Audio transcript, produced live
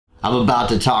I'm about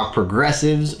to talk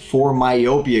progressives for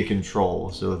myopia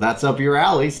control, so if that's up your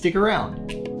alley, stick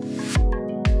around.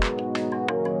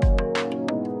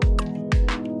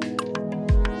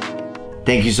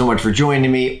 Thank you so much for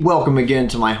joining me. Welcome again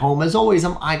to my home. As always,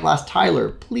 I'm Eyeglass Tyler.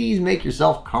 Please make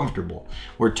yourself comfortable.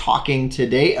 We're talking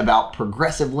today about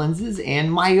progressive lenses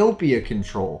and myopia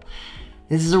control.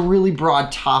 This is a really broad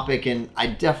topic and I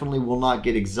definitely will not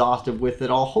get exhaustive with it.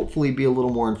 I'll hopefully be a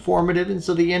little more informative, and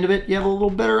so at the end of it, you have a little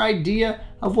better idea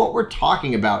of what we're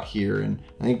talking about here. And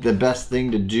I think the best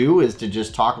thing to do is to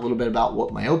just talk a little bit about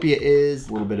what myopia is,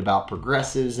 a little bit about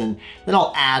progressives, and then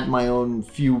I'll add my own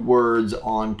few words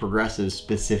on progressives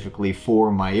specifically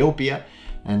for myopia.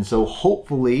 And so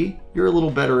hopefully you're a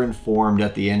little better informed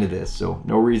at the end of this. So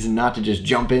no reason not to just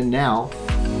jump in now.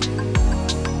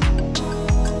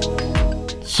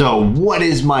 So what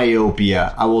is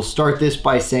myopia? I will start this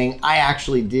by saying I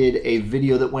actually did a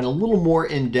video that went a little more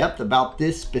in depth about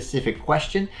this specific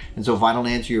question. And so if I don't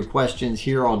answer your questions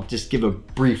here, I'll just give a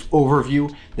brief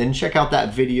overview, then check out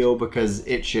that video because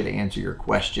it should answer your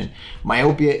question.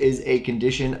 Myopia is a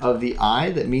condition of the eye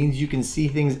that means you can see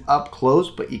things up close,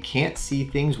 but you can't see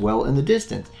things well in the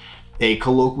distance. A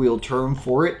colloquial term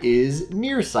for it is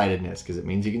nearsightedness, because it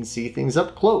means you can see things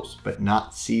up close, but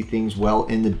not see things well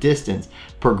in the distance.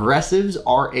 Progressives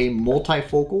are a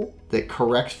multifocal that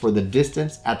corrects for the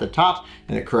distance at the top,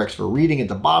 and it corrects for reading at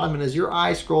the bottom. And as your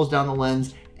eye scrolls down the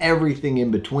lens, everything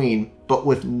in between, but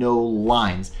with no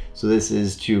lines. So this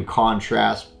is to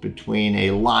contrast between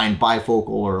a line bifocal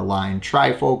or a line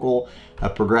trifocal. A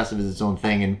progressive is its own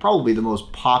thing and probably the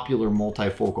most popular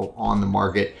multifocal on the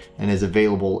market and is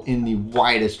available in the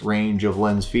widest range of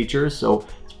lens features. So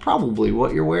it's probably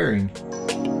what you're wearing.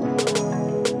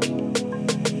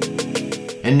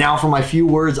 And now for my few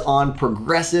words on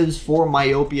progressives for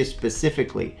myopia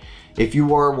specifically. If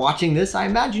you are watching this, I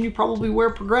imagine you probably wear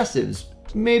progressives.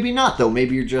 Maybe not though,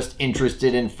 maybe you're just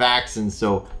interested in facts, and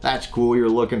so that's cool, you're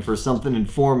looking for something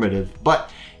informative.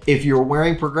 But if you're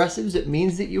wearing progressives, it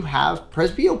means that you have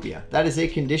presbyopia. That is a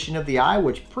condition of the eye,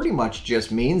 which pretty much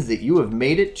just means that you have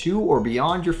made it to or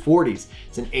beyond your 40s.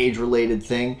 It's an age-related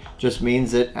thing, just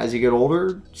means that as you get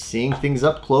older, seeing things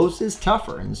up close is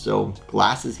tougher. And so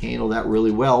glasses handle that really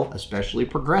well, especially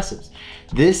progressives.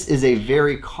 This is a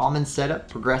very common setup,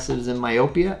 progressives and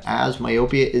myopia, as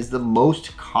myopia is the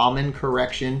most common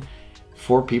correction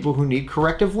for people who need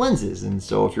corrective lenses. And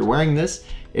so if you're wearing this,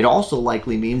 it also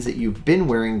likely means that you've been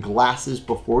wearing glasses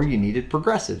before you needed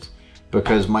progressives,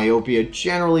 because myopia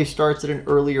generally starts at an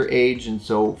earlier age. And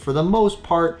so for the most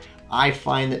part, I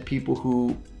find that people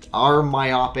who are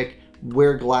myopic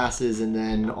wear glasses and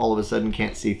then all of a sudden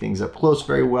can't see things up close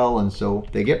very well, and so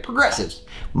they get progressives.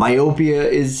 Myopia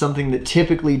is something that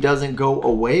typically doesn't go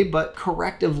away, but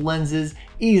corrective lenses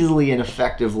easily and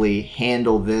effectively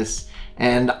handle this.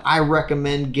 And I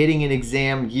recommend getting an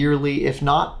exam yearly, if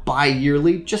not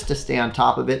bi-yearly, just to stay on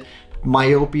top of it.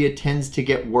 Myopia tends to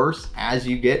get worse as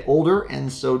you get older,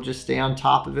 and so just stay on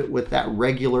top of it with that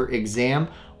regular exam.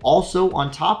 Also,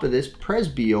 on top of this,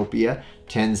 presbyopia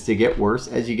tends to get worse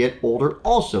as you get older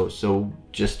also. So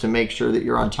just to make sure that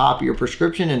you're on top of your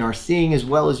prescription and are seeing as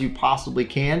well as you possibly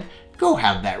can, go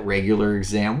have that regular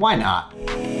exam. Why not?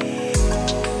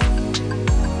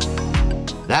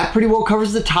 That pretty well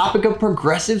covers the topic of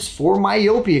progressives for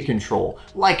myopia control.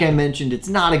 Like I mentioned, it's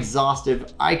not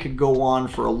exhaustive. I could go on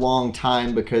for a long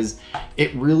time because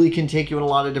it really can take you in a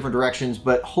lot of different directions,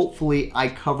 but hopefully I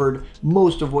covered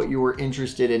most of what you were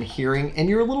interested in hearing and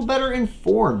you're a little better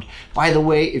informed. By the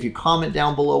way, if you comment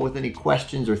down below with any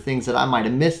questions or things that I might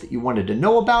have missed that you wanted to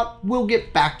know about, we'll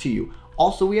get back to you.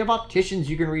 Also, we have opticians.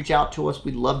 You can reach out to us.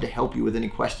 We'd love to help you with any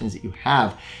questions that you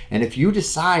have. And if you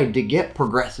decide to get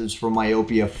progressives for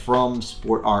myopia from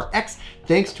SportRx,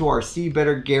 thanks to our See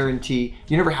Better guarantee,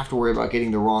 you never have to worry about getting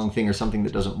the wrong thing or something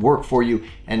that doesn't work for you.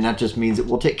 And that just means that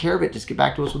we'll take care of it. Just get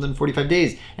back to us within 45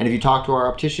 days. And if you talk to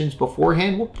our opticians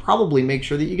beforehand, we'll probably make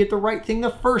sure that you get the right thing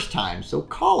the first time. So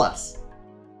call us.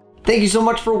 Thank you so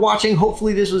much for watching.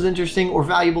 Hopefully this was interesting or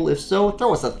valuable. If so,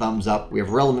 throw us a thumbs up. We have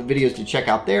relevant videos to check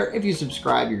out there. If you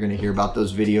subscribe, you're going to hear about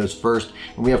those videos first.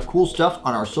 And we have cool stuff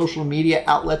on our social media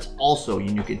outlets also.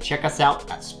 You can check us out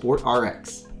at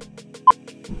SportRx.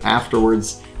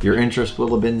 Afterwards, your interest will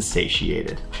have been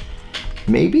satiated.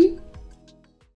 Maybe?